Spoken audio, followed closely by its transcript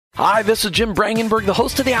Hi, this is Jim Brangenberg, the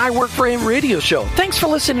host of the I Work for Him radio show. Thanks for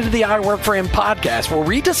listening to the I Work for Him podcast, where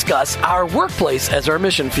we discuss our workplace as our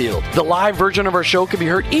mission field. The live version of our show can be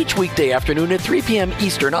heard each weekday afternoon at 3 p.m.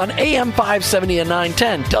 Eastern on AM 570 and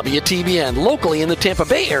 910 WTBN, locally in the Tampa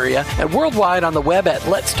Bay area, and worldwide on the web at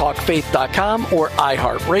letstalkfaith.com or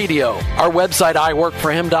iHeartRadio. Our website,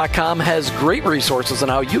 iworkforhim.com, has great resources on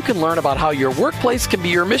how you can learn about how your workplace can be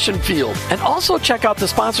your mission field. And also check out the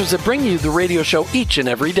sponsors that bring you the radio show each and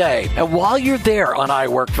every day. And while you're there on I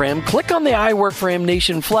Work for Him, click on the I Work for Him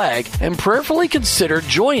Nation flag and prayerfully consider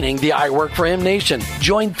joining the I Work for Him Nation.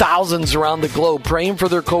 Join thousands around the globe praying for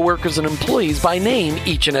their coworkers and employees by name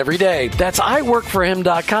each and every day. That's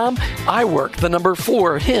iworkforhim.com,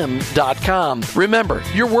 iwork4him.com. Remember,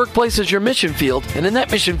 your workplace is your mission field, and in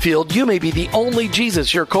that mission field, you may be the only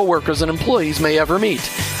Jesus your coworkers and employees may ever meet.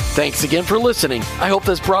 Thanks again for listening. I hope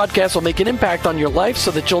this broadcast will make an impact on your life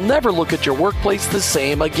so that you'll never look at your workplace the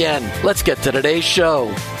same again. Let's get to today's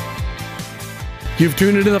show. You've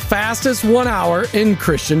tuned into the fastest 1 hour in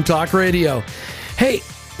Christian Talk Radio. Hey,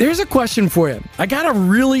 there's a question for you. I got a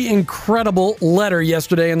really incredible letter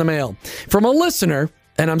yesterday in the mail from a listener,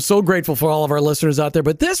 and I'm so grateful for all of our listeners out there,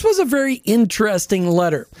 but this was a very interesting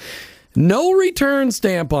letter. No return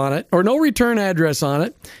stamp on it, or no return address on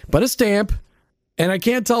it, but a stamp. And I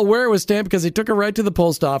can't tell where it was stamped because he took it right to the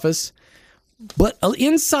post office. But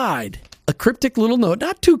inside, a cryptic little note,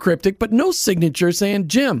 not too cryptic, but no signature, saying,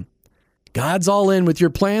 Jim, God's all in with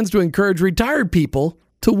your plans to encourage retired people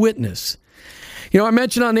to witness. You know, I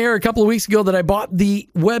mentioned on the air a couple of weeks ago that I bought the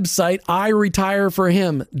website,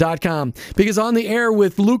 iretireforhim.com, because on the air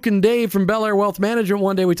with Luke and Dave from Bel Air Wealth Management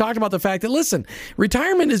one day, we talked about the fact that, listen,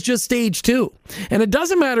 retirement is just stage 2. And it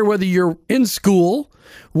doesn't matter whether you're in school,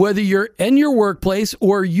 whether you're in your workplace,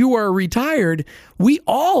 or you are retired, we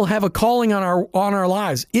all have a calling on our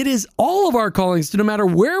lives. It is all of our callings, no matter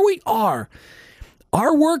where we are.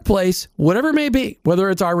 Our workplace, whatever it may be, whether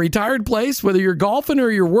it's our retired place, whether you're golfing or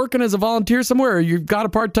you're working as a volunteer somewhere, or you've got a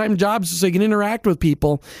part-time job so you can interact with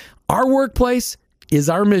people, our workplace is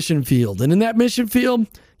our mission field. And in that mission field,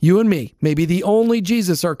 you and me may be the only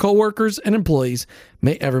Jesus our coworkers and employees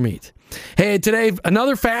may ever meet. Hey, today,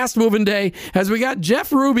 another fast-moving day as we got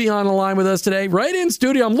Jeff Ruby on the line with us today, right in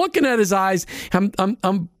studio. I'm looking at his eyes.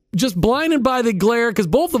 I'm just blinded by the glare because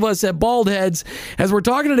both of us have bald heads as we're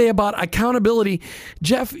talking today about accountability.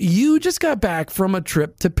 Jeff, you just got back from a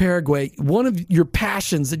trip to Paraguay. One of your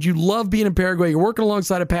passions that you love being in Paraguay. You're working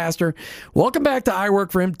alongside a pastor. Welcome back to I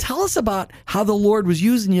Work for Him. Tell us about how the Lord was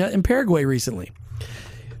using you in Paraguay recently.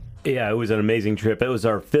 Yeah, it was an amazing trip. It was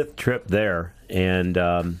our 5th trip there, and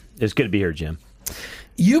it's good to be here, Jim.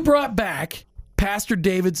 You brought back Pastor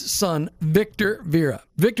David's son, Victor Vera.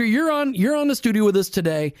 Victor, you're on the studio with us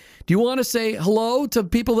today. Do you want to say hello to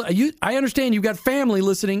people that I understand you've got family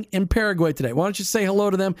listening in Paraguay today. Why don't you say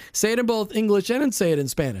hello to them? Say it in both English and say it in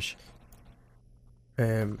Spanish.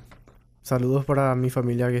 Saludos para mi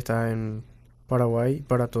familia que está en Paraguay,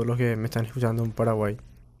 para todos los que me están escuchando en Paraguay.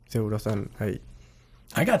 Seguro están ahí.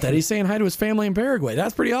 I got that. He's saying hi to his family in Paraguay.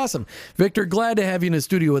 That's pretty awesome. Victor, glad to have you in the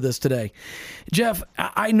studio with us today. Jeff,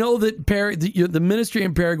 I know that the ministry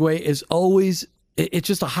in Paraguay is always, it's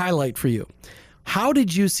just a highlight for you. How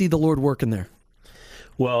did you see the Lord working there?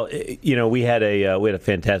 Well, we had a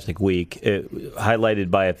fantastic week,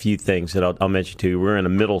 highlighted by a few things that I'll mention to you. We were in a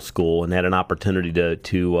middle school and had an opportunity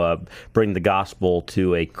to bring the gospel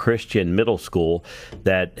to a Christian middle school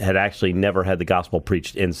that had actually never had the gospel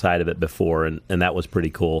preached inside of it before, and that was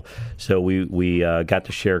pretty cool. So we got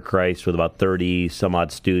to share Christ with about 30 some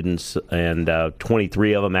odd students, and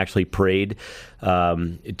 23 of them actually prayed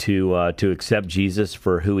to accept Jesus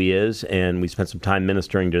for who he is, and we spent some time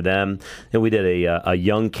ministering to them. And we did a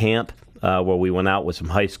young camp where we went out with some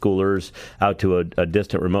high schoolers out to a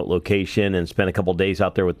distant remote location and spent a couple days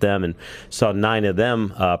out there with them, and saw 9 of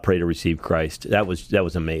them pray to receive Christ. That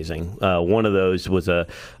was amazing. One of those was a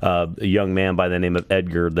young man by the name of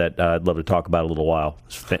Edgar that I'd love to talk about a little while.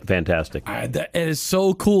 It's fantastic. It is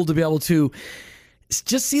so cool to be able to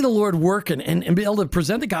just see the Lord working and be able to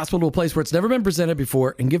present the gospel to a place where it's never been presented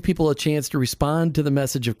before and give people a chance to respond to the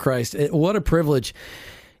message of Christ. What a privilege.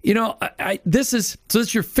 This is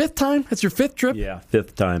your 5th time? That's your 5th trip? Yeah,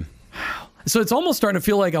 5th time. Wow. So it's almost starting to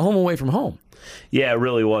feel like a home away from home. Yeah, it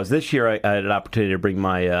really was. This year I had an opportunity to bring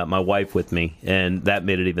my wife with me, and that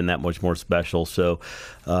made it even that much more special. So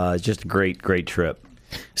it's just a great trip.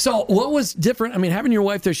 So what was different? I mean, having your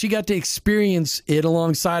wife there, she got to experience it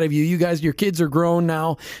alongside of you. You guys, your kids are grown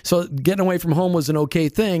now, so getting away from home was an okay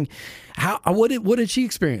thing. What did she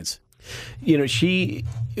experience? You know,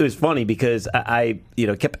 it was funny because I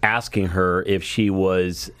kept asking her if she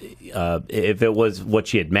was, if it was what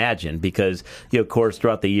she imagined, because, of course,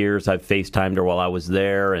 throughout the years, I've FaceTimed her while I was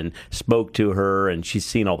there and spoke to her, and she's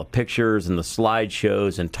seen all the pictures and the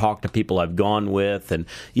slideshows and talked to people I've gone with, and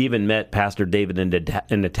even met Pastor David and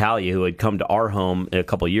Natalia, who had come to our home a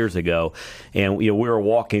couple of years ago, and we were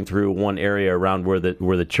walking through one area around where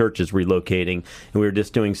the church is relocating, and we were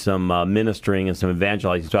just doing some ministering and some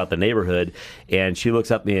evangelizing throughout the neighborhood, and she looks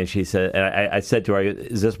up at me and she said, and I said to her,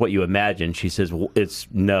 "Is this what you imagined?" She says, well, "It's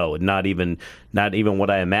no, not even what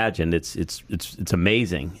I imagined. It's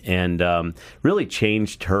amazing," and really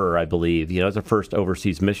changed her, I believe. It was her first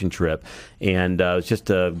overseas mission trip, and it was just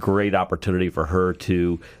a great opportunity for her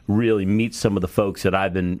to really meet some of the folks that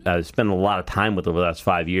I've been spending a lot of time with over the last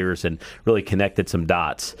 5 years, and really connected some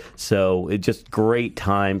dots. So it just great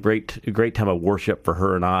time of worship for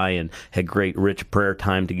her and I, and had great rich prayer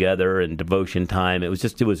time together and devotion time. It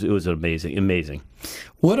was amazing.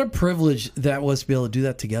 What a privilege that was to be able to do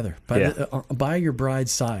that together by your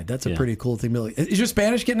bride's side. That's a pretty cool thing, Billy. Is your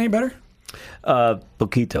Spanish getting any better?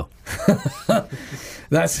 Poquito.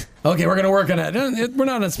 That's okay. We're going to work on that. We're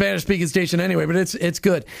not on a Spanish-speaking station anyway, but it's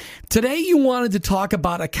good. Today, you wanted to talk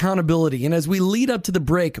about accountability, and as we lead up to the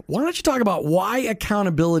break, why don't you talk about why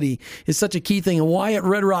accountability is such a key thing, and why at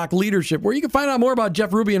Red Rock Leadership, where you can find out more about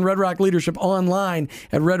Jeff Ruby and Red Rock Leadership online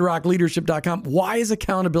at redrockleadership.com. Why is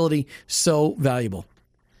accountability so valuable?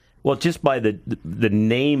 Well, just by the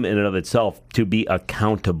name in and of itself, to be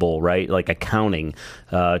accountable, right? Like accounting,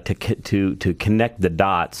 to connect the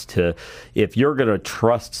dots. To if you're going to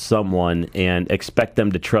trust someone and expect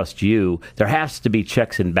them to trust you, there has to be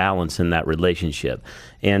checks and balance in that relationship.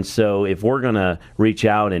 And so, if we're going to reach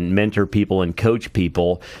out and mentor people and coach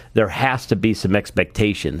people, there has to be some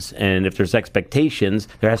expectations. And if there's expectations,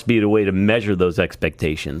 there has to be a way to measure those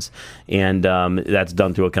expectations, and that's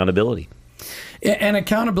done through accountability. And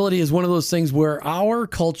accountability is one of those things where our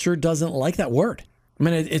culture doesn't like that word. I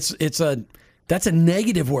mean, that's a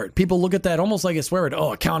negative word. People look at that almost like a swear word.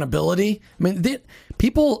 Oh, accountability. I mean,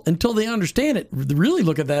 people, until they understand it, really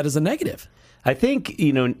look at that as a negative. I think,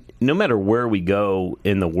 no matter where we go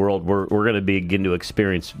in the world, we're going to begin to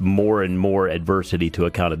experience more and more adversity to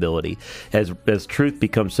accountability. As truth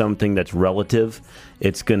becomes something that's relative,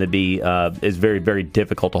 it's going to be is very, very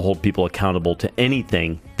difficult to hold people accountable to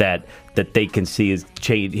anything that they can see is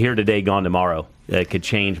change here today, gone tomorrow. It could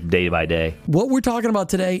change day by day. What we're talking about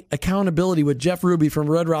today, accountability with Jeff Ruby from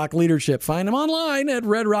Red Rock Leadership. Find him online at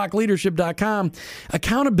redrockleadership.com.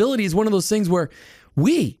 Accountability is one of those things where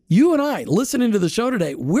you and I, listening to the show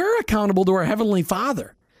today, we're accountable to our Heavenly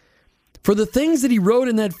Father for the things that He wrote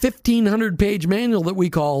in that 1,500-page manual that we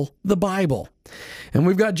call the Bible. And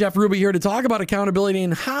we've got Jeff Ruby here to talk about accountability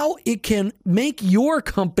and how it can make your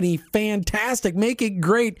company fantastic, make it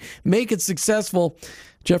great, make it successful.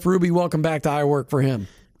 Jeff Ruby, welcome back to I Work for Him.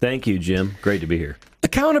 Thank you, Jim. Great to be here.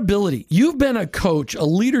 Accountability. You've been a coach, a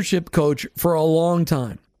leadership coach for a long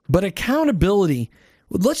time. But accountability,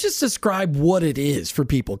 let's just describe what it is for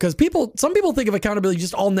people. Because some people think of accountability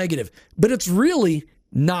just all negative. But it's really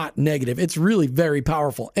not negative. It's really very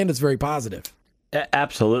powerful, and it's very positive.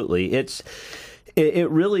 Absolutely.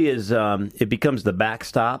 It really is. It becomes the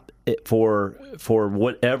backstop for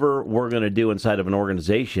whatever we're going to do inside of an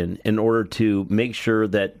organization in order to make sure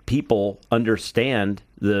that people understand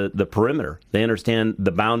the perimeter. They understand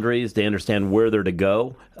the boundaries. They understand where they're to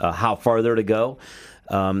go, how far they're to go.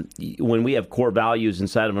 When we have core values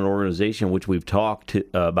inside of an organization, which we've talked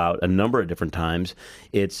about a number of different times,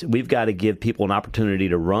 we've got to give people an opportunity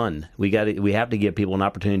to run. We have to give people an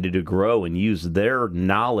opportunity to grow and use their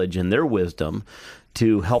knowledge and their wisdom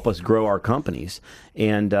to help us grow our companies,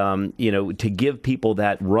 and to give people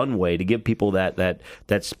that runway, to give people that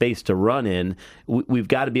space to run in. We've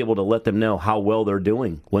got to be able to let them know how well they're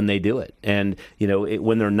doing when they do it, and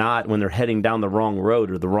when they're heading down the wrong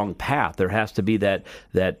road or the wrong path, there has to be that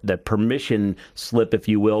permission slip, if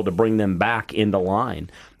you will, to bring them back into line.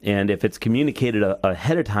 And if it's communicated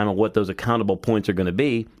ahead of time of what those accountable points are going to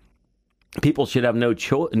be, people should have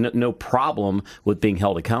no problem with being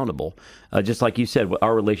held accountable. Just like you said,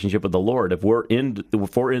 our relationship with the Lord, if we're in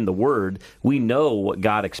the Word, we know what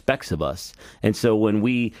God expects of us. And so when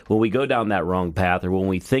we go down that wrong path, or when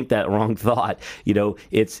we think that wrong thought,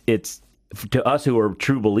 it's to us who are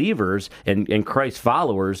true believers and Christ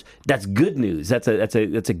followers, that's good news. That's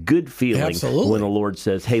a good feeling. Absolutely. When the Lord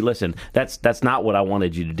says, "Hey, listen, that's not what I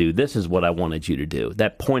wanted you to do. This is what I wanted you to do."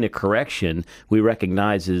 That point of correction we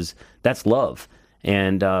recognize that's love.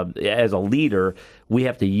 And as a leader, we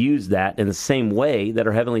have to use that in the same way that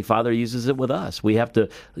our Heavenly Father uses it with us. We have to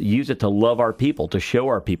use it to love our people, to show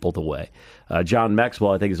our people the way. John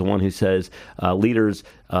Maxwell, I think, is the one who says leaders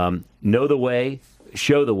know the way,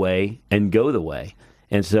 show the way, and go the way.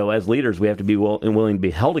 And so as leaders, we have to be willing to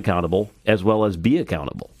be held accountable as well as be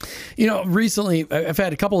accountable. Recently, I've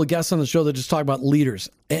had a couple of guests on the show that just talk about leaders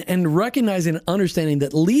and recognizing and understanding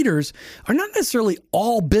that leaders are not necessarily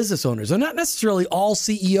all business owners. They're not necessarily all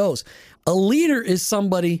CEOs. A leader is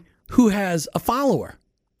somebody who has a follower.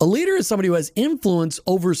 A leader is somebody who has influence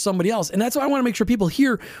over somebody else. And that's why I want to make sure people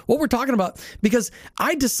hear what we're talking about, because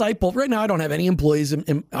I disciple, right now I don't have any employees,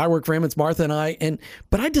 and I work for him, it's Martha and I,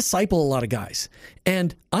 but I disciple a lot of guys.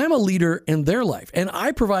 And I'm a leader in their life, and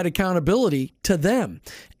I provide accountability to them.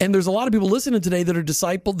 And there's a lot of people listening today that are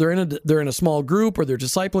discipled. They're in a small group, or they're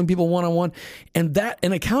discipling people one-on-one. And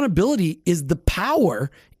accountability is the power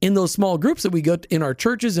in those small groups that we go in our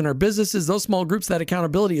churches, in our businesses, those small groups. That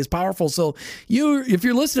accountability is powerful. So if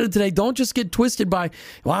you're listening today, don't just get twisted by,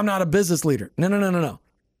 well, I'm not a business leader. No.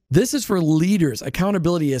 This is for leaders.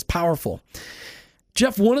 Accountability is powerful.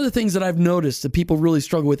 Jeff, one of the things that I've noticed that people really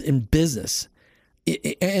struggle with in business,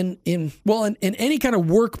 and in any kind of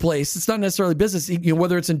workplace, it's not necessarily business,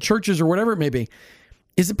 whether it's in churches or whatever it may be,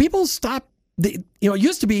 is that people stop. It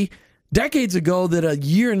used to be decades ago that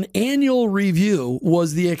an annual review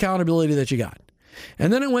was the accountability that you got.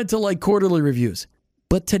 And then it went to like quarterly reviews.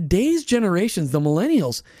 But today's generations, the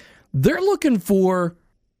millennials, they're looking for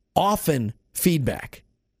often feedback.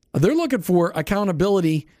 They're looking for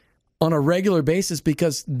accountability on a regular basis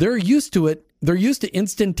because they're used to it. They're used to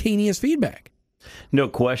instantaneous feedback. No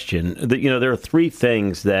question. There are three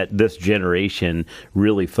things that this generation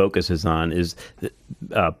really focuses on: is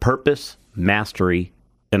purpose, mastery,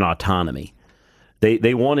 and autonomy.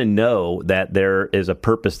 They want to know that there is a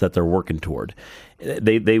purpose that they're working toward.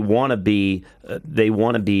 They want to be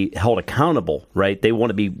held accountable, right? They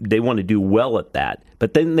want to do well at that,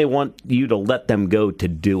 but then they want you to let them go to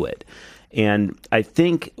do it. And I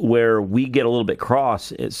think where we get a little bit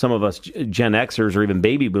cross, some of us Gen Xers or even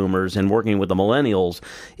baby boomers and working with the millennials,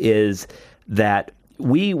 is that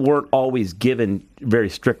we weren't always given very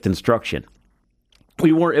strict instruction.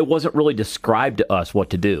 It wasn't really described to us what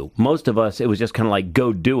to do. Most of us, it was just kind of like,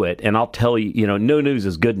 go do it. And I'll tell you, no news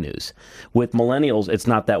is good news. With millennials, it's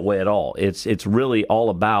not that way at all. It's really all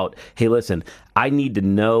about, hey, listen, I need to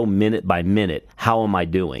know minute by minute, how am I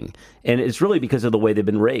doing? And it's really because of the way they've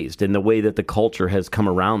been raised and the way that the culture has come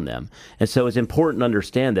around them. And so it's important to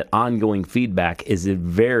understand that ongoing feedback is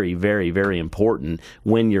very, very, very important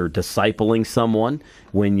when you're discipling someone,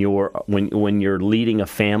 when you're leading a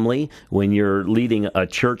family, when you're leading a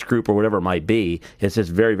church group or whatever it might be. It's just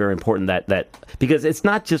very, very important that because it's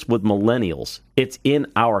not just with millennials. It's in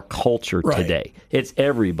our culture today. It's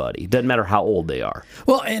everybody. Doesn't matter how old they are.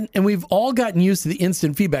 Well, and we've all gotten used to the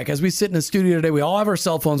instant feedback. As we sit in the studio today, we all have our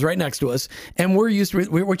cell phones right next to us, and we're used to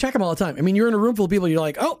it. We check them all the time. I mean, you're in a room full of people, you're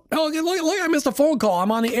like, oh, look, I missed a phone call.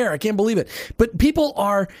 I'm on the air. I can't believe it. But people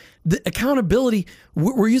are, the accountability,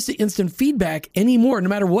 we're used to instant feedback anymore, no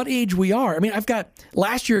matter what age we are. I mean,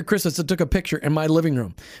 last year at Christmas, I took a picture in my living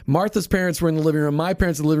room. Martha's parents were in the living room, my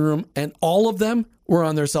parents in the living room, and all of them were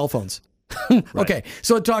on their cell phones. Okay,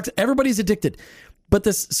 so it talks, everybody's addicted. But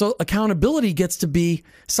so accountability gets to be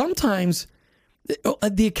sometimes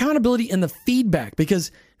the accountability and the feedback,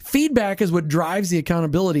 because feedback is what drives the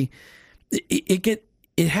accountability. It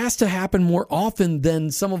has to happen more often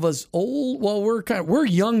than some of us old. Well, we're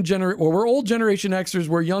old Generation Xers,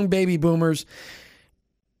 we're young baby boomers.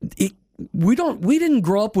 We didn't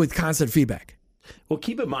grow up with constant feedback. Well,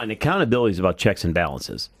 keep in mind, accountability is about checks and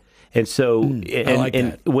balances. And so,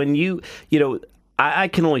 when I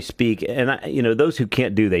can only speak, and those who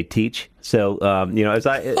can't do, they teach. So, I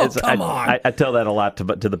tell that a lot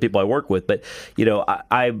to the people I work with. But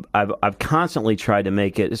I've constantly tried to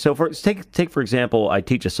make it. So, take for example, I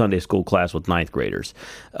teach a Sunday school class with ninth graders.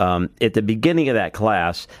 At the beginning of that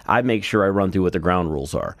class, I make sure I run through what the ground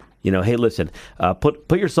rules are. Hey, listen, put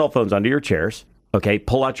your cell phones under your chairs. Okay,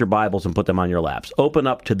 pull out your Bibles and put them on your laps. Open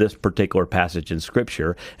up to this particular passage in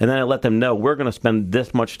Scripture, and then I let them know we're going to spend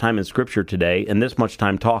this much time in Scripture today and this much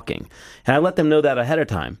time talking. And I let them know that ahead of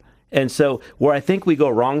time. And so where I think we go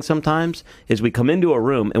wrong sometimes is we come into a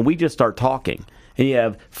room and we just start talking. And you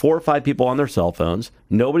have 4 or 5 people on their cell phones,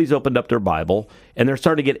 nobody's opened up their Bible, and they're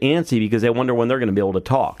starting to get antsy because they wonder when they're going to be able to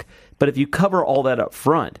talk. But if you cover all that up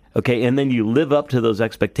front, okay, and then you live up to those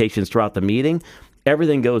expectations throughout the meeting,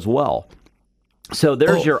 everything goes well. So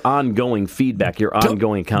there's your ongoing feedback, your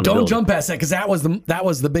ongoing accountability. Don't jump past that, because that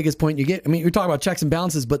was the biggest point you get. I mean, you're talking about checks and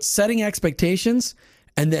balances, but setting expectations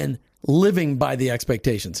and then living by the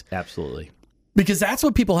expectations. Absolutely. Because that's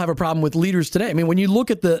what people have a problem with leaders today. I mean, when you look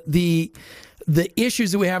at the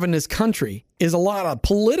issues that we have in this country, is a lot of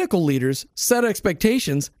political leaders set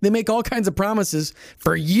expectations. They make all kinds of promises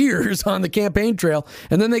for years on the campaign trail,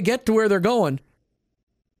 and then they get to where they're going.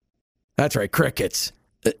 That's right, crickets.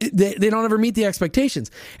 They don't ever meet the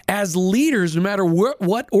expectations. As leaders, no matter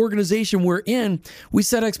what organization we're in, we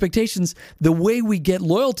set expectations. The way we get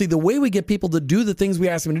loyalty, the way we get people to do the things we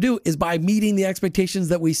ask them to do is by meeting the expectations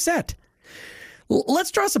that we set.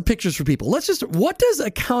 Let's draw some pictures for people. What does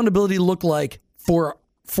accountability look like for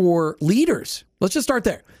leaders? Let's just start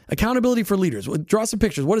there. Accountability for leaders. Draw some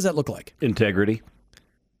pictures. What does that look like? Integrity.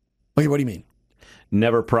 Okay, what do you mean?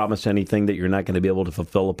 Never promise anything that you're not going to be able to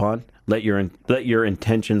fulfill upon. Let your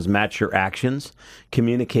intentions match your actions.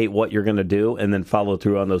 Communicate what you're going to do, and then follow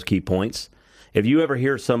through on those key points. If you ever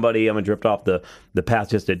hear somebody, I'm going to drift off the path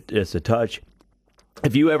just a touch.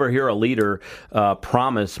 If you ever hear a leader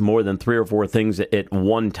promise more than 3 or 4 things at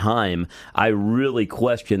one time, I really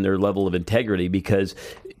question their level of integrity, because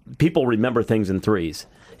people remember things in threes.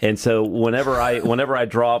 And so whenever I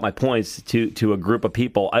draw out my points to a group of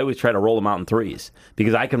people, I always try to roll them out in threes,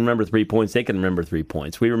 because I can remember 3 points, they can remember 3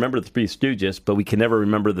 points. We remember the 3 Stooges, but we can never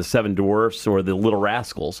remember the 7 Dwarfs or the Little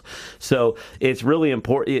Rascals. So it's really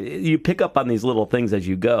important. You pick up on these little things as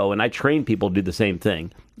you go, and I train people to do the same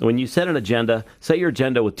thing. When you set an agenda, set your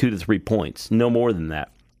agenda with 2 to 3 points, no more than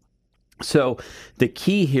that. So the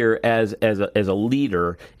key here as a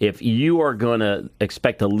leader, if you are going to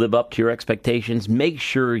expect to live up to your expectations, make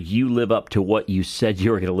sure you live up to what you said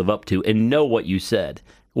you were going to live up to, and know what you said.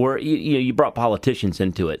 Or you brought politicians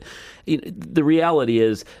into it. The reality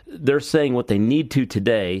is they're saying what they need to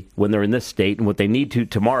today when they're in this state, and what they need to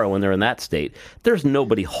tomorrow when they're in that state. There's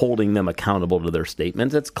nobody holding them accountable to their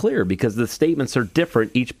statements. It's clear, because the statements are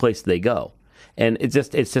different each place they go. And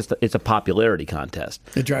it's a popularity contest.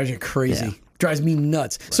 It drives you crazy. Yeah. Drives me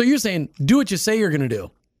nuts. Right. So you're saying, do what you say you're going to do.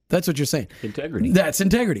 That's what you're saying. Integrity. That's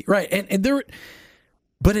integrity, right? And there,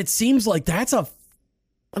 but it seems like it's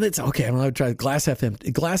okay. I'm going to try glass half empty,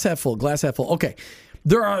 glass half full, glass half full. Okay,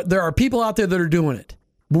 there are people out there that are doing it,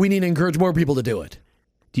 but we need to encourage more people to do it.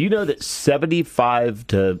 Do you know that 75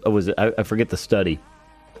 to I forget the study.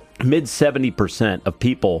 Mid 70% of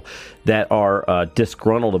people that are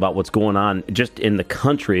disgruntled about what's going on just in the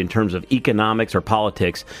country in terms of economics or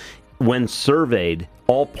politics, when surveyed,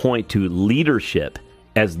 all point to leadership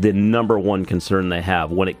as the number one concern they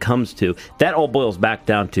have when it comes to that. All boils back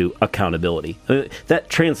down to accountability. That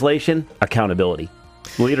translation, accountability.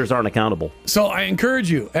 Leaders aren't accountable. So I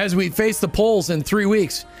encourage you, as we face the polls in 3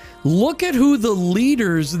 weeks, look at who the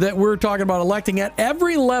leaders that we're talking about electing at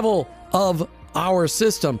every level of our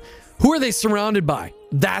system. Who are they surrounded by?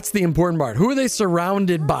 That's the important part. Who are they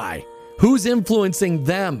surrounded by? Who's influencing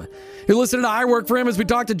them? You listen to I Work For Him as we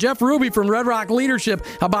talk to Jeff Ruby from Red Rock Leadership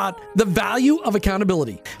about the value of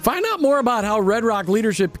accountability. Find out more about how Red Rock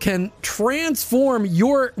Leadership can transform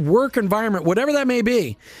your work environment, whatever that may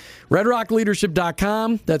be.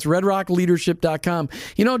 RedRockLeadership.com. That's RedRockLeadership.com.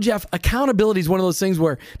 You know, Jeff, accountability is one of those things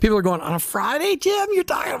where people are going, on a Friday, Jim, you're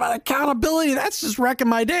talking about accountability? That's just wrecking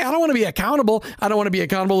my day. I don't want to be accountable. I don't want to be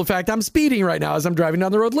accountable to the fact I'm speeding right now as I'm driving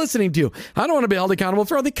down the road listening to you. I don't want to be held accountable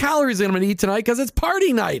for all the calories I'm going to eat tonight because it's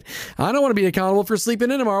party night. I don't want to be accountable for sleeping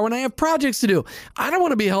in tomorrow when I have projects to do. I don't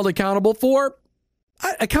want to be held accountable for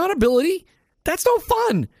accountability. That's no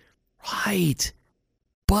fun. Right.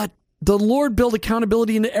 But the Lord built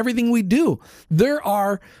accountability into everything we do. There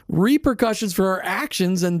are repercussions for our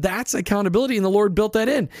actions, and that's accountability, and the Lord built that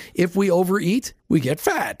in. If we overeat, we get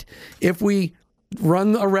fat. If we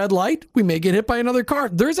run a red light, we may get hit by another car.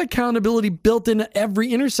 There's accountability built into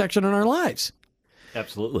every intersection in our lives.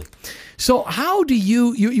 Absolutely. So how do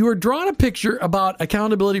you were drawing a picture about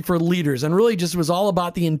accountability for leaders, and really just was all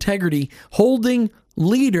about the integrity, holding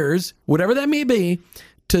leaders, whatever that may be,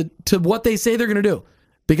 to what they say they're going to do.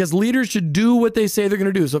 Because leaders should do what they say they're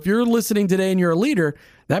going to do. So if you're listening today and you're a leader,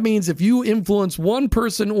 that means if you influence one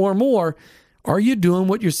person or more, are you doing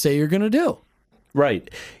what you say you're going to do? Right.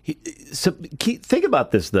 So think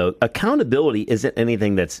about this, though. Accountability isn't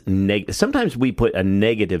anything that's negative. Sometimes we put a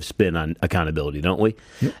negative spin on accountability, don't we?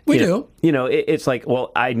 We do. It's like,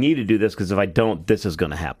 well, I need to do this because if I don't, this is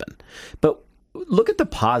going to happen. But look at the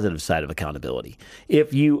positive side of accountability.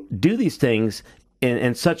 If you do these things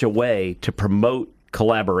in such a way to promote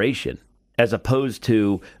collaboration, as opposed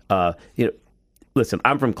to, listen,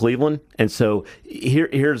 I'm from Cleveland, and so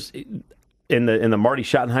here's in the Marty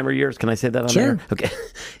Schottenheimer years. Can I say that on Sure. there?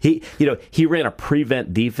 Okay. He ran a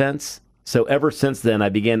prevent defense. So ever since then, I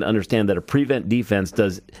began to understand that a prevent defense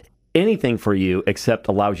does anything for you except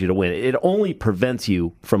allows you to win. It only prevents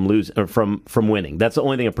you from losing or from winning. That's the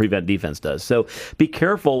only thing a prevent defense does. So be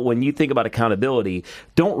careful when you think about accountability.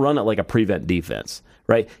 Don't run it like a prevent defense.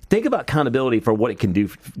 Right? Think about accountability for what it can do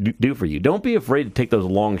for you. Don't be afraid to take those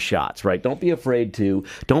long shots. Right? Don't be afraid to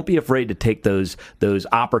take those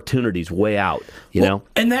opportunities way out. You know.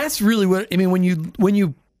 And that's really what I mean when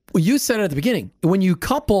you said it at the beginning. When you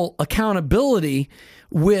couple accountability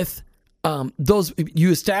with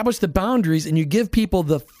you establish the boundaries and you give people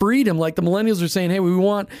the freedom, like the millennials are saying, hey, we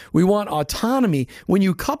want autonomy. When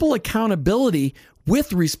you couple accountability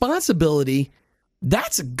with responsibility,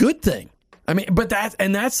 that's a good thing. I mean, but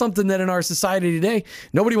that's something that in our society today,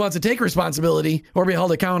 nobody wants to take responsibility or be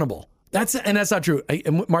held accountable. That's not true.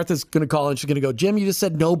 Martha's going to call and she's going to go, Jim, you just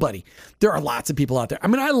said nobody. There are lots of people out there. I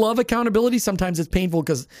mean, I love accountability. Sometimes it's painful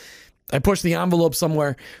because I push the envelope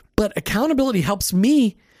somewhere, but accountability helps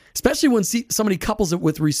me, especially when somebody couples it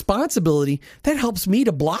with responsibility. That helps me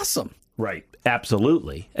to blossom. Right.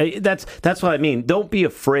 Absolutely. That's what I mean. Don't be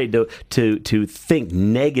afraid to think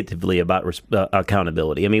negatively about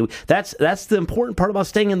accountability. I mean, that's the important part about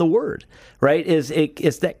staying in the Word, right?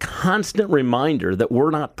 It's that constant reminder that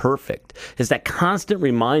we're not perfect. It's that constant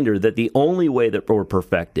reminder that the only way that we're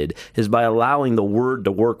perfected is by allowing the Word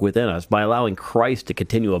to work within us, by allowing Christ to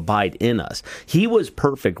continue to abide in us. He was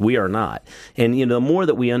perfect. We are not. And the more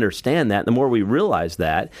that we understand that, the more we realize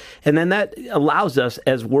that, and then that allows us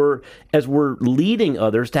as we're leading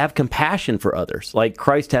others to have compassion for others, like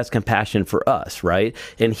Christ has compassion for us, right?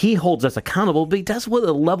 And he holds us accountable, but he does it with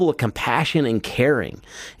a level of compassion and caring.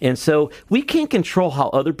 And so we can't control how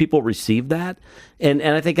other people receive that. And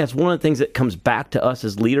I think that's one of the things that comes back to us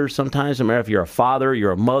as leaders sometimes, no matter if you're a father,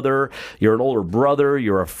 you're a mother, you're an older brother,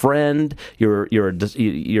 you're a friend, you're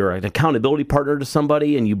an accountability partner to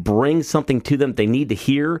somebody, and you bring something to them that they need to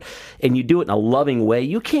hear, and you do it in a loving way.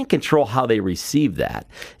 You can't control how they receive that.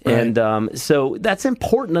 Right. And so that's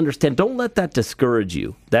important to understand. Don't let that discourage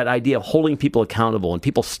you, that idea of holding people accountable and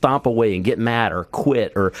people stomp away and get mad or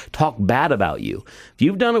quit or talk bad about you. If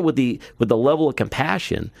you've done it with the level of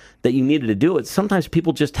compassion that you needed to do it, sometimes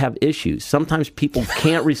people just have issues. Sometimes people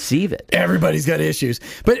can't receive it. Everybody's got issues.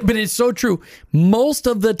 But it's so true. Most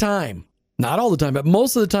of the time, not all the time, but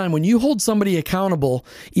most of the time, when you hold somebody accountable,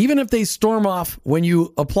 even if they storm off when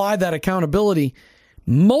you apply that accountability,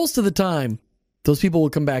 most of the time, those people will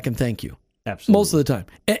come back and thank you. Absolutely. Most of the time.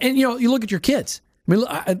 And you look at your kids. I mean,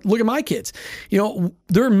 look at my kids.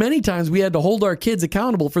 There are many times we had to hold our kids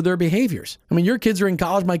accountable for their behaviors. I mean, your kids are in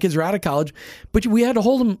college, my kids are out of college, but we had to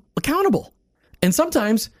hold them accountable. And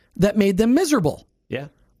sometimes that made them miserable. Yeah.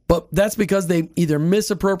 But that's because they either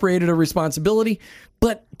misappropriated a responsibility.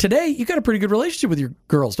 But today, you got a pretty good relationship with your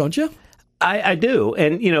girls, don't you? I do.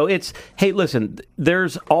 And, hey, listen,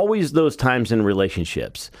 there's always those times in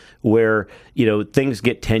relationships where, things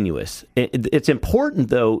get tenuous. It's important,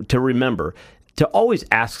 though, to remember to always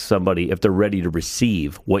ask somebody if they're ready to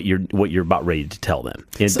receive what you're about ready to tell them.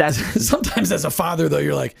 And that's sometimes as a father, though,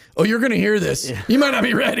 you're like, oh, you're going to hear this. Yeah. You might not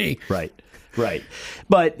be ready. Right.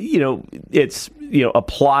 But, it's,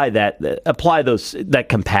 apply that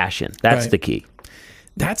compassion. That's right. The key.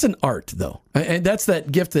 That's an art, though. And that's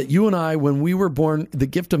that gift that you and I, when we were born, the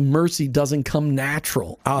gift of mercy doesn't come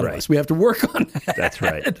natural out of us. We have to work on that. That's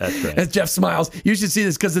right. As Jeff smiles, you should see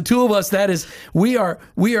this, because the two of us, we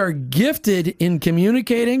are gifted in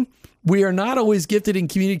communicating. We are not always gifted in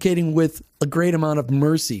communicating with a great amount of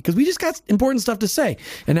mercy, because we just got important stuff to say.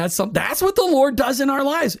 And that's what the Lord does in our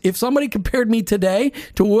lives. If somebody compared me today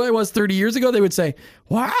to who I was 30 years ago, they would say,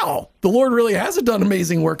 wow, the Lord really has done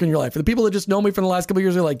amazing work in your life. For the people that just know me from the last couple of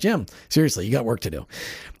years, they're like, Jim, seriously, you got work to do.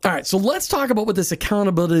 All right, so let's talk about what this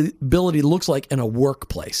accountability looks like in a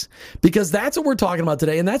workplace, because that's what we're talking about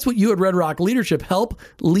today. And that's what you at Red Rock Leadership help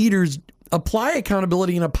leaders apply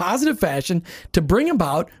accountability in a positive fashion to bring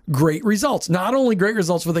about great results. Not only great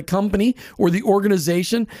results for the company or the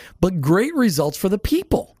organization, but great results for the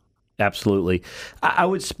people. Absolutely. I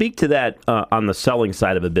would speak to that on the selling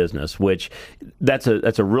side of a business, which that's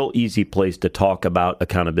a real easy place to talk about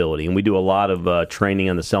accountability. And we do a lot of training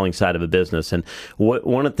on the selling side of a business. And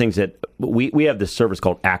one of the things that we have this service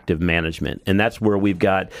called Active Management. And that's where we've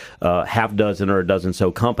got half dozen or a dozen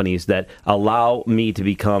so companies that allow me to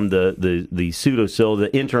become the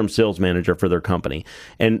interim sales manager for their company.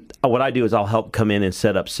 And what I do is I'll help come in and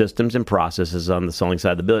set up systems and processes on the selling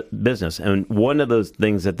side of the business. And one of those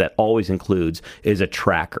things that always includes is a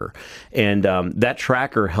tracker. And that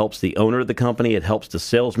tracker helps the owner of the company, it helps the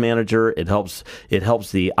sales manager, it helps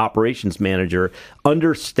the operations manager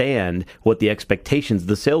understand what the expectations of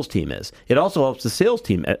the sales team is. this. It also helps the sales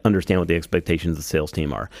team understand what the expectations of the sales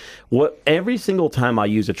team are. Every single time I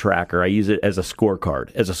use a tracker, I use it as a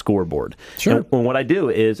scorecard, as a scoreboard. Sure. And what I do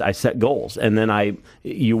is I set goals, and then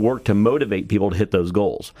you work to motivate people to hit those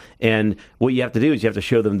goals. And what you have to do is you have to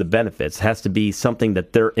show them the benefits. It has to be something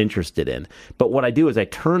that they're interested in. But what I do is I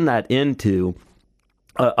turn that into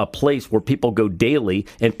a place where people go daily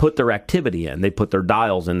and put their activity in. They put their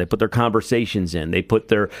dials in. They put their conversations in. They put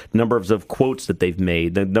their numbers of quotes that they've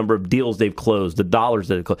made, the number of deals they've closed, the dollars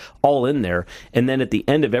that they've closed, all in there. And then at the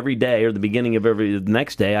end of every day or the beginning of the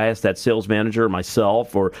next day, I ask that sales manager or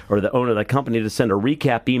myself or the owner of the company to send a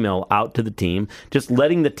recap email out to the team, just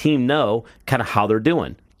letting the team know kind of how they're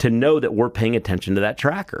doing, to know that we're paying attention to that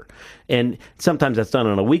tracker. And sometimes that's done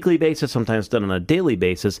on a weekly basis, sometimes it's done on a daily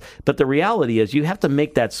basis. But the reality is you have to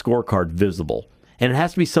make that scorecard visible. And it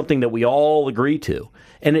has to be something that we all agree to.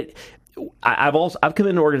 And I've come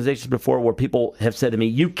into organizations before where people have said to me,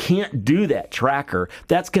 you can't do that tracker.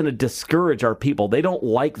 That's going to discourage our people. They don't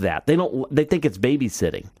like that. They think it's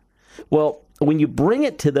babysitting. Well, when you bring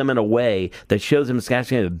it to them in a way that shows them it's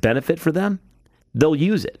actually a benefit for them, they'll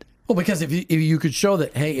use it. Well, because if you could show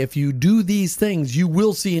that, hey, if you do these things, you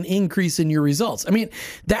will see an increase in your results. I mean,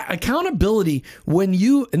 that accountability,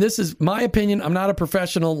 and this is my opinion, I'm not a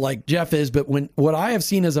professional like Jeff is, but what I have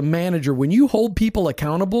seen as a manager, when you hold people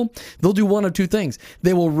accountable, they'll do one of two things.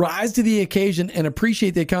 They will rise to the occasion and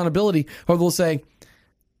appreciate the accountability, or they'll say,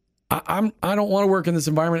 I don't want to work in this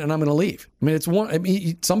environment and I'm going to leave.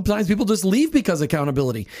 Sometimes people just leave because of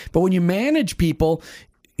accountability. But when you manage people,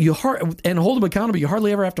 and hold them accountable, you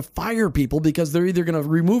hardly ever have to fire people because they're either going to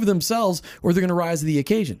remove themselves or they're going to rise to the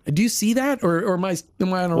occasion. Do you see that, or am I on the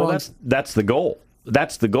wrong? That's the goal.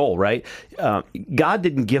 That's the goal, right? God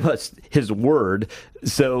didn't give us His word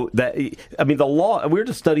so that, the law, we were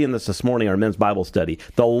just studying this morning, our men's Bible study.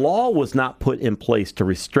 The law was not put in place to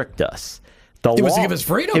restrict us. It was to give us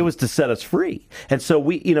freedom. It was to set us free. And so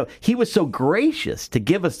He was so gracious to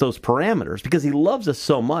give us those parameters because He loves us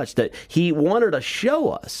so much that He wanted to show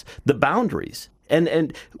us the boundaries.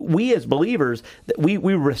 And we as believers, we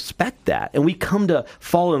respect that, and we come to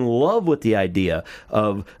fall in love with the idea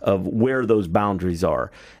of where those boundaries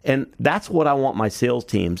are. And that's what I want my sales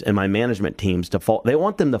teams and my management teams to fall. They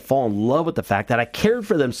want them to fall in love with the fact that I cared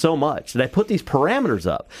for them so much that I put these parameters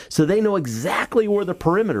up so they know exactly where the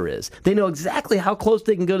perimeter is. They know exactly how close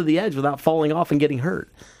they can go to the edge without falling off and getting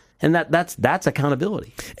hurt. And that's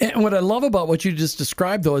accountability. And what I love about what you just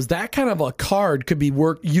described, though, is that kind of a card could be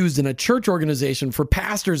used in a church organization for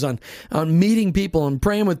pastors on meeting people and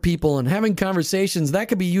praying with people and having conversations. That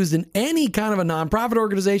could be used in any kind of a nonprofit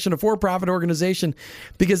organization, a for-profit organization,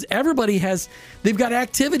 because they've got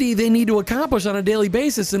activity they need to accomplish on a daily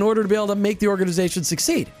basis in order to be able to make the organization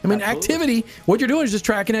succeed. Absolutely. Activity, what you're doing is just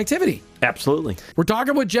tracking activity. Absolutely. We're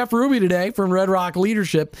talking with Jeff Ruby today from Red Rock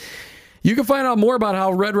Leadership. You can find out more about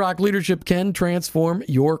how Red Rock Leadership can transform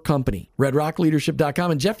your company.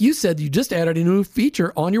 RedRockLeadership.com. And Jeff, you said you just added a new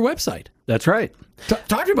feature on your website. That's right. Talk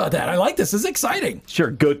to me about that. I like this. This is exciting.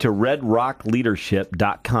 Sure. Go to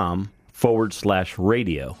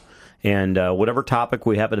RedRockLeadership.com/radio. And whatever topic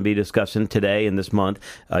we happen to be discussing today and this month,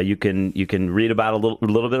 you can read about a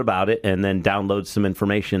little bit about it, and then download some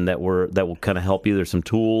information that will kind of help you. There's some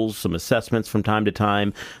tools, some assessments from time to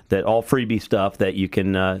time, that all freebie stuff that you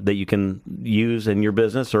can use in your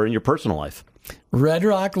business or in your personal life.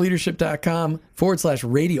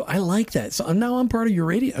 RedRockLeadership.com/radio. I like that. So now I'm part of your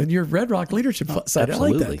Red Rock Leadership site.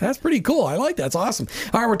 Absolutely. I like that. That's pretty cool. I like that. That's awesome.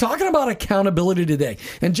 All right, we're talking about accountability today.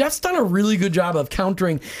 And Jeff's done a really good job of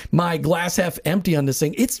countering my glass half empty on this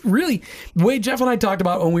thing. It's really, the way Jeff and I talked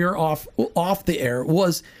about when we were off the air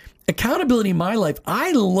was accountability in my life.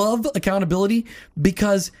 I love accountability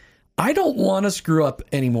because I don't want to screw up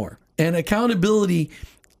anymore. And accountability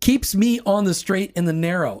keeps me on the straight and the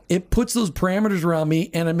narrow. It puts those parameters around me,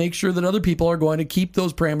 and I make sure that other people are going to keep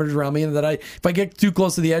those parameters around me, and that if I get too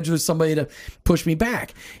close to the edge, there's somebody to push me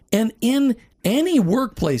back. And in any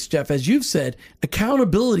workplace, Jeff, as you've said,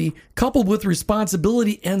 accountability coupled with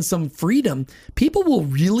responsibility and some freedom, people will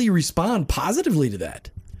really respond positively to that.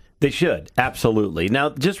 They should, absolutely. Now,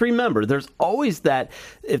 just remember, there's always that,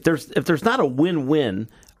 if there's not a win-win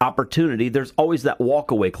opportunity, there's always that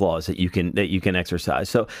walkaway clause that you can exercise.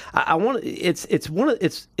 So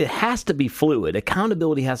it has to be fluid.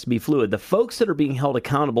 Accountability has to be fluid. The folks that are being held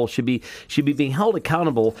accountable should be being held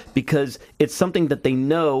accountable because it's something that they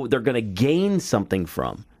know they're going to gain something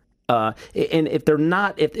from. And if they're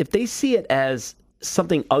not, if they see it as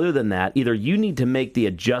something other than that, either you need to make the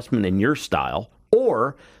adjustment in your style,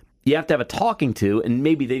 or you have to have a talking to, and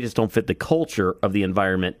maybe they just don't fit the culture of the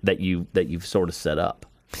environment that you've sort of set up.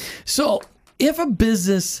 So if a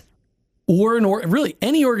business or really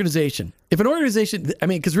any organization, if an organization, I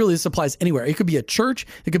mean, because really this applies anywhere. It could be a church,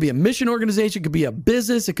 it could be a mission organization, it could be a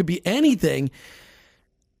business, it could be anything.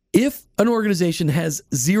 If an organization has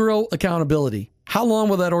zero accountability, how long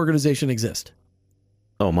will that organization exist?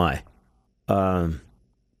 Oh my.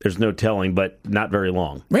 There's no telling, but not very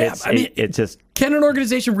long. Yeah, It's just... Can an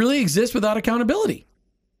organization really exist without accountability?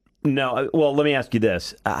 No. Well, let me ask you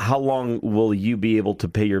this. How long will you be able to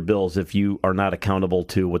pay your bills if you are not accountable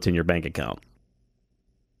to what's in your bank account?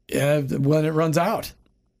 When it runs out.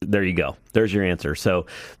 There you go. There's your answer. So,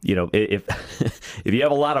 if if you have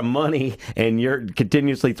a lot of money and you're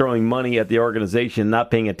continuously throwing money at the organization, not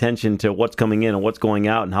paying attention to what's coming in and what's going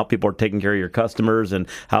out and how people are taking care of your customers and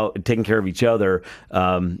how taking care of each other,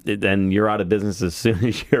 then you're out of business as soon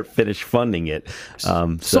as you're finished funding it.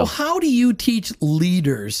 So how do you teach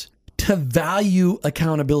leaders to value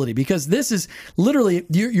accountability? Because this is literally,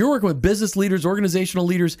 you're working with business leaders, organizational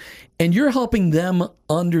leaders, and you're helping them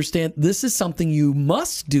understand this is something you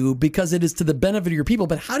must do because it is to the benefit of your people.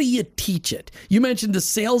 But how do you teach it? You mentioned the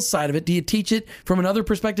sales side of it. Do you teach it from another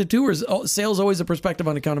perspective too, or is sales always a perspective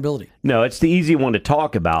on accountability? No, it's the easy one to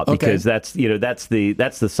talk about because that's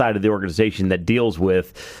the side of the organization that deals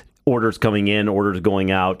with orders coming in, orders going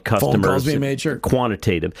out, customers, phone calls being made, sure.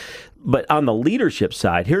 Quantitative. But on the leadership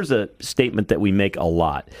side, here's a statement that we make a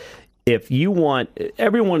lot. If you want,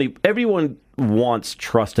 everyone wants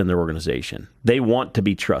trust in their organization. They want to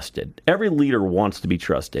be trusted. Every leader wants to be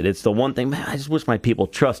trusted. It's the one thing, man, I just wish my people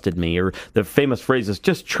trusted me. Or the famous phrase is,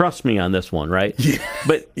 just trust me on this one, right? Yeah.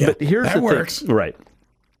 But here's that the works. thing. Right.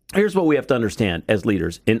 Here's what we have to understand as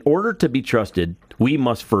leaders. In order to be trusted, we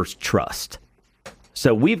must first trust.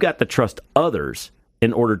 So we've got to trust others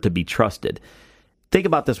in order to be trusted. Think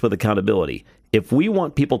about this with accountability. If we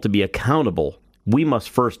want people to be accountable, we must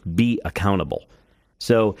first be accountable.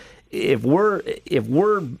 So if we're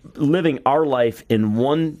living our life in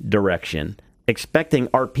one direction, expecting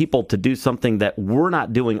our people to do something that we're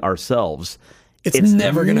not doing ourselves, it's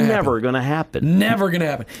never going to happen. Never going to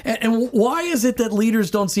happen. And why is it that leaders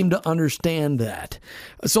don't seem to understand that?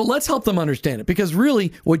 So let's help them understand it. Because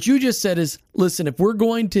really, what you just said is, listen, if we're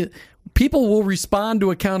going to, people will respond to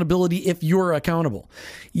accountability if you're accountable.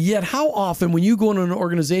 Yet how often when you go into an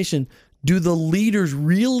organization, do the leaders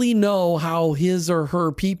really know how his or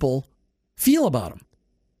her people feel about them?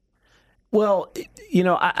 Well,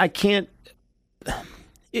 I can't...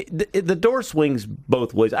 The door swings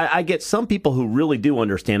both ways. I get some people who really do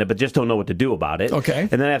understand it, but just don't know what to do about it. Okay. And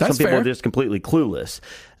then I have some people who are just completely clueless.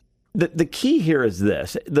 The key here is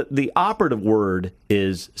this. The operative word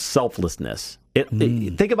is selflessness.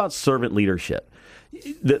 Think about servant leadership.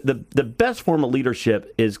 The best form of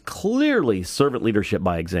leadership is clearly servant leadership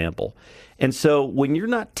by example. And so when you're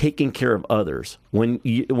not taking care of others, when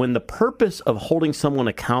the purpose of holding someone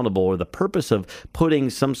accountable or the purpose of putting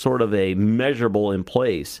some sort of a measurable in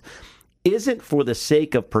place isn't for the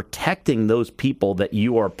sake of protecting those people that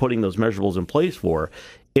you are putting those measurables in place for,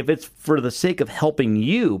 if it's for the sake of helping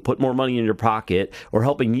you put more money in your pocket or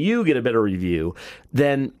helping you get a better review,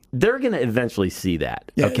 then they're going to eventually see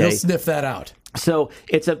that. Yeah, okay? They'll sniff that out. So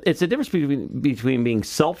it's a difference between being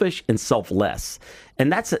selfish and selfless, and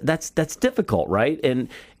that's difficult, right? And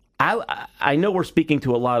I know we're speaking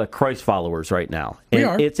to a lot of Christ followers right now, and we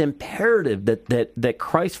are. It's imperative that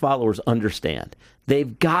Christ followers understand.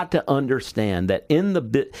 They've got to understand that in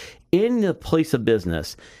the place of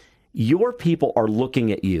business, your people are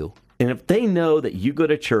looking at you. And if they know that you go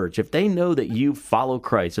to church, if they know that you follow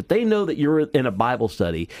Christ, if they know that you're in a Bible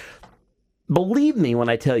study, believe me when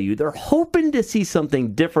I tell you, they're hoping to see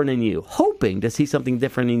something different in you,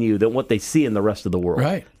 than what they see in the rest of the world.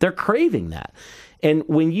 Right. They're craving that. And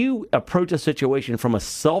when you approach a situation from a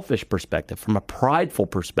selfish perspective, from a prideful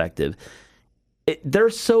perspective, they're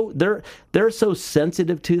so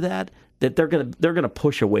sensitive to that they're gonna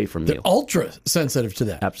push away from you. They're ultra sensitive to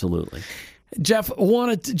that. Absolutely. Jeff,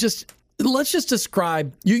 let's just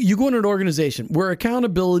describe, you go into an organization where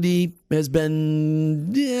accountability has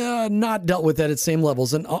been not dealt with at its same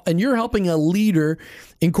levels, and you're helping a leader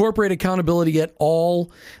incorporate accountability at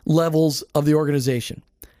all levels of the organization.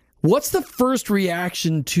 What's the first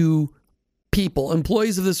reaction to people,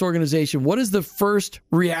 employees of this organization? What is the first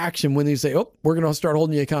reaction when they say, "Oh, we're going to start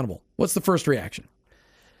holding you accountable"? What's the first reaction?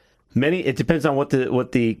 It depends on what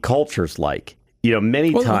the culture's like.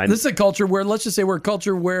 Many times... This is a culture where, let's just say we're a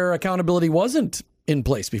culture where accountability wasn't in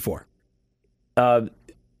place before.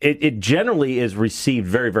 It generally is received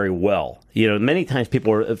very, very well. Many times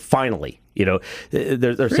people are, finally,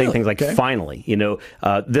 they're saying things like, finally,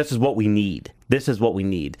 this is what we need. This is what we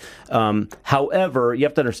need. However, you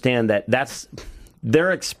have to understand that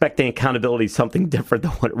they're expecting accountability something different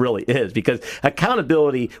than what it really is, because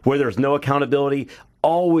accountability where there's no accountability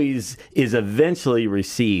always is eventually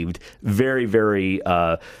received very, very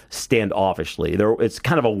standoffishly. It's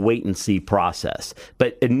kind of a wait and see process.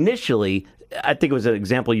 But initially, I think it was an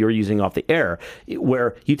example you were using off the air,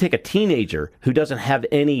 where you take a teenager who doesn't have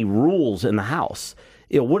any rules in the house.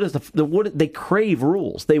 They crave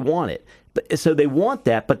rules. They want it. So they want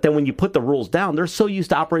that, but then when you put the rules down, they're so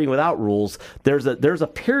used to operating without rules. There's a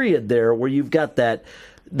period there where you've got that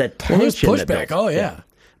tension. Well, there's pushback. Oh, yeah.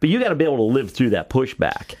 But you got to be able to live through that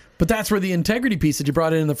pushback. But that's where the integrity piece that you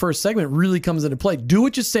brought in the first segment really comes into play. Do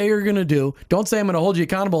what you say you're going to do. Don't say I'm going to hold you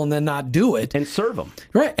accountable and then not do it. And serve them.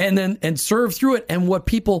 Right. And serve through it. And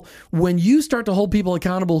when you start to hold people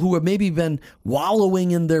accountable who have maybe been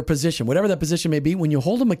wallowing in their position, whatever that position may be, when you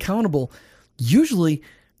hold them accountable, usually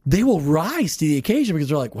they will rise to the occasion because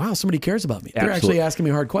they're like, wow, somebody cares about me. They're actually asking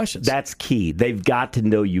me hard questions. That's key. They've got to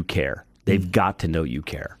know you care. They've got to know you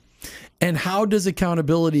care. And how does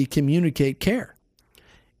accountability communicate care?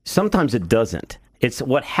 Sometimes it doesn't. It's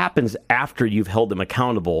what happens after you've held them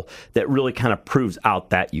accountable that really kind of proves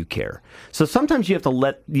out that you care. So sometimes you have to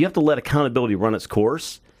let accountability run its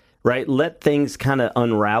course, right? Let things kind of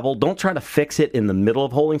unravel. Don't try to fix it in the middle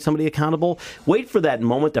of holding somebody accountable. Wait for that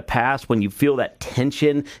moment to pass when you feel that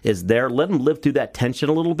tension is there. Let them live through that tension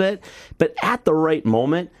a little bit. But at the right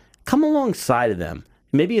moment, come alongside of them.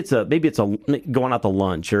 Maybe it's going out to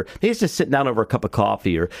lunch, or maybe it's just sitting down over a cup of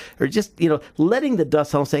coffee, or just letting the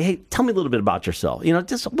dust settle and say, hey, tell me a little bit about yourself.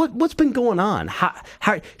 Just what's been going on.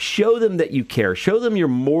 How show them that you care. Show them you're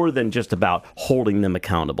more than just about holding them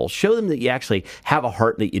accountable. Show them that you actually have a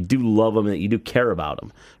heart, that you do love them, and that you do care about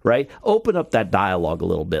them. Right? Open up that dialogue a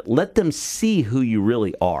little bit. Let them see who you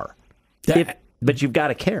really are. But you've got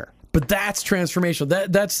to care. But that's transformational.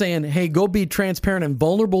 That's saying, hey, go be transparent and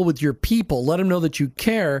vulnerable with your people. Let them know that you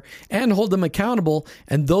care and hold them accountable.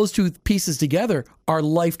 And those two pieces together are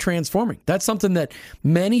life transforming. That's something that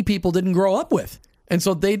many people didn't grow up with. And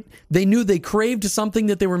so they knew they craved something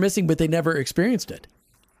that they were missing, but they never experienced it.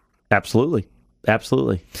 Absolutely.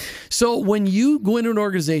 Absolutely. So when you go into an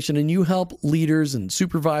organization and you help leaders and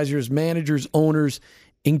supervisors, managers, owners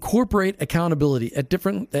incorporate accountability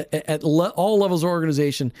at all levels of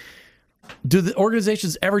organization, do the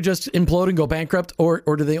organizations ever just implode and go bankrupt, or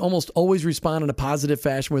do they almost always respond in a positive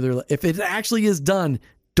fashion where if it actually is done,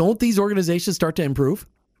 don't these organizations start to improve?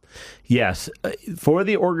 Yes. For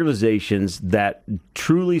the organizations that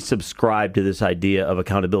truly subscribe to this idea of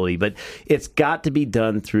accountability, but it's got to be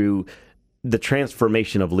done through the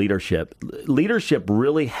transformation of leadership. Leadership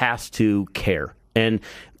really has to care. And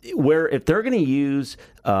if they're going to use,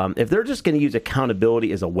 if they're just going to use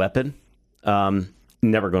accountability as a weapon,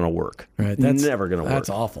 never going to work. Right, never going to work. That's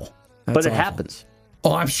awful. But it happens.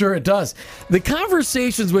 Oh, I'm sure it does. The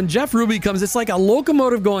conversations when Jeff Ruby comes, it's like a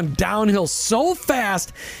locomotive going downhill so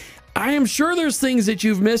fast. I am sure there's things that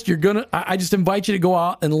you've missed. I just invite you to go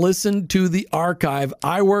out and listen to the archive,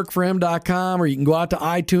 iworkforhim.com, or you can go out to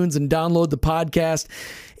iTunes and download the podcast.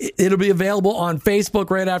 It'll be available on Facebook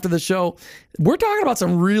right after the show. We're talking about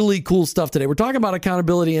some really cool stuff today. We're talking about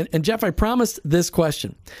accountability. And Jeff, I promised this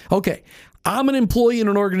question. Okay, I'm an employee in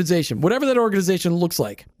an organization, whatever that organization looks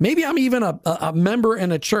like. Maybe I'm even a member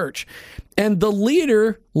in a church. And the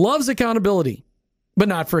leader loves accountability, but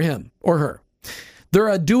not for him or her. They're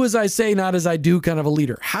a do as I say, not as I do kind of a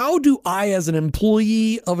leader. How do I, as an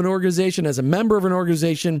employee of an organization, as a member of an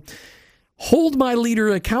organization, hold my leader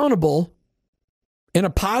accountable in a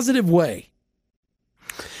positive way?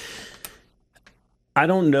 I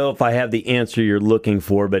don't know if I have the answer you're looking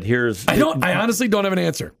for, but I honestly don't have an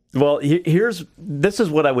answer. Well, this is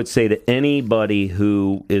what I would say to anybody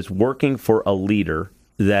who is working for a leader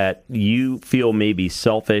that you feel may be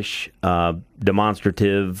selfish,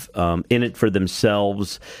 demonstrative, in it for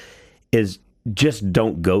themselves, is just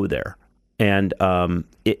don't go there. And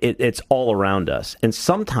it's all around us. And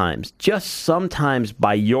sometimes, just sometimes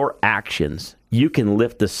by your actions, you can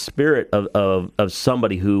lift the spirit of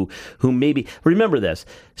somebody who maybe, remember this,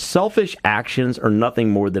 selfish actions are nothing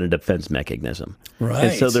more than a defense mechanism. Right.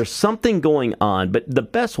 And so there's something going on, but the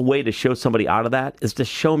best way to show somebody out of that is to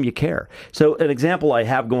show them you care. So an example I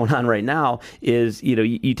have going on right now is,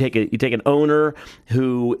 you take an owner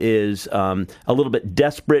who is a little bit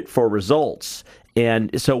desperate for results.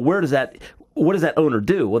 And so what does that owner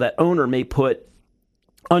do? Well, that owner may put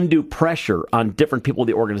undue pressure on different people in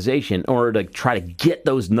the organization in order to try to get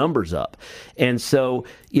those numbers up. And so,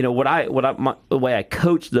 the way I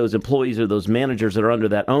coach those employees or those managers that are under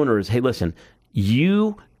that owner is, hey, listen,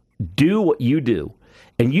 you do what you do,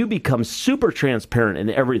 and you become super transparent in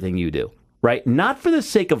everything you do, right? Not for the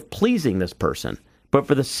sake of pleasing this person, but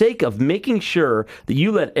for the sake of making sure that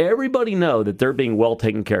you let everybody know that they're being well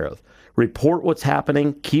taken care of. Report what's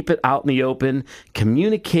happening, keep it out in the open,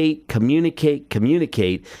 communicate,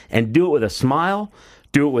 and do it with a smile,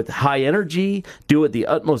 do it with high energy, do it with the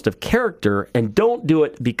utmost of character, and don't do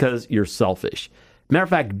it because you're selfish. Matter of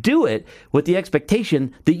fact, do it with the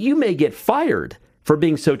expectation that you may get fired for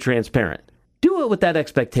being so transparent. Do it with that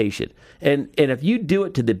expectation. And if you do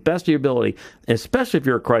it to the best of your ability, especially if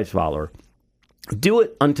you're a Christ follower, do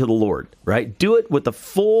it unto the Lord, right? Do it with the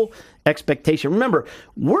full expectation. Remember,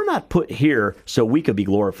 we're not put here so we could be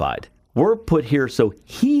glorified. We're put here so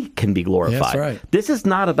He can be glorified. That's right. This is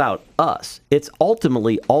not about us. It's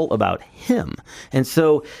ultimately all about Him. And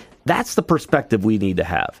so that's the perspective we need to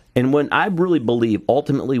have. And when I really believe,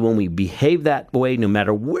 ultimately, when we behave that way, no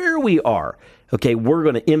matter where we are, okay, we're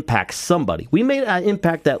going to impact somebody. We may not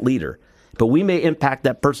impact that leader, but we may impact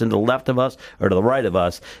that person to the left of us or to the right of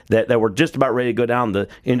us that we're just about ready to go down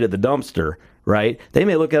into the dumpster, right? They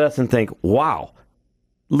may look at us and think, wow,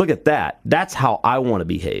 look at that. That's how I want to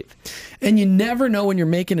behave. And you never know when you're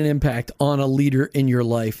making an impact on a leader in your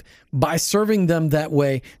life. By serving them that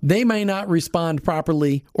way, they may not respond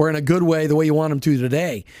properly or in a good way the way you want them to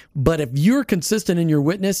today. But if you're consistent in your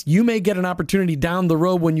witness, you may get an opportunity down the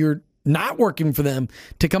road when you're not working for them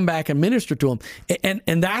to come back and minister to them.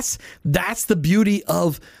 And that's the beauty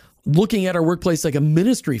of looking at our workplace like a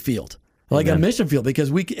ministry field. Like a mission field,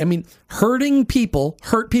 because hurting people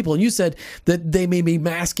hurt people. And you said that they may be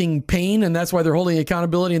masking pain, and that's why they're holding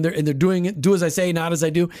accountability, and they're doing it, do as I say, not as I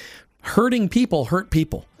do. Hurting people hurt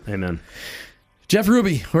people. Amen. Jeff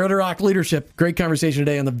Ruby, Red Rock Leadership. Great conversation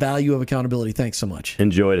today on the value of accountability. Thanks so much.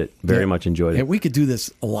 Enjoyed it. Very much enjoyed it. Yeah, we could do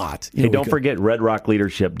this a lot. Hey, don't forget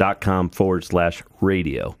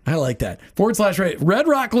redrockleadership.com/radio. I like that. /radio.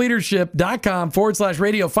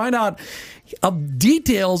 redrockleadership.com/radio. Find out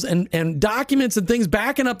details and documents and things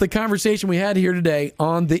backing up the conversation we had here today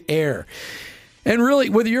on the air. And really,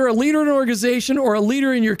 whether you're a leader in an organization or a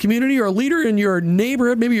leader in your community or a leader in your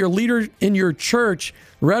neighborhood, maybe you're a leader in your church,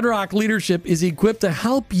 Red Rock Leadership is equipped to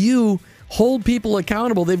help you hold people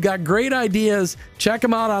accountable. They've got great ideas. Check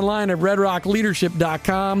them out online at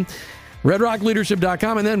redrockleadership.com.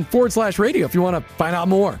 redrockleadership.com, and then /radio if you want to find out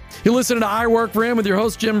more. You're listening to I Work for Him with your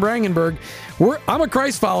host, Jim Brangenberg. I'm a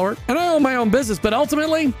Christ follower, and I own my own business, but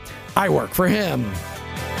ultimately, I work for Him.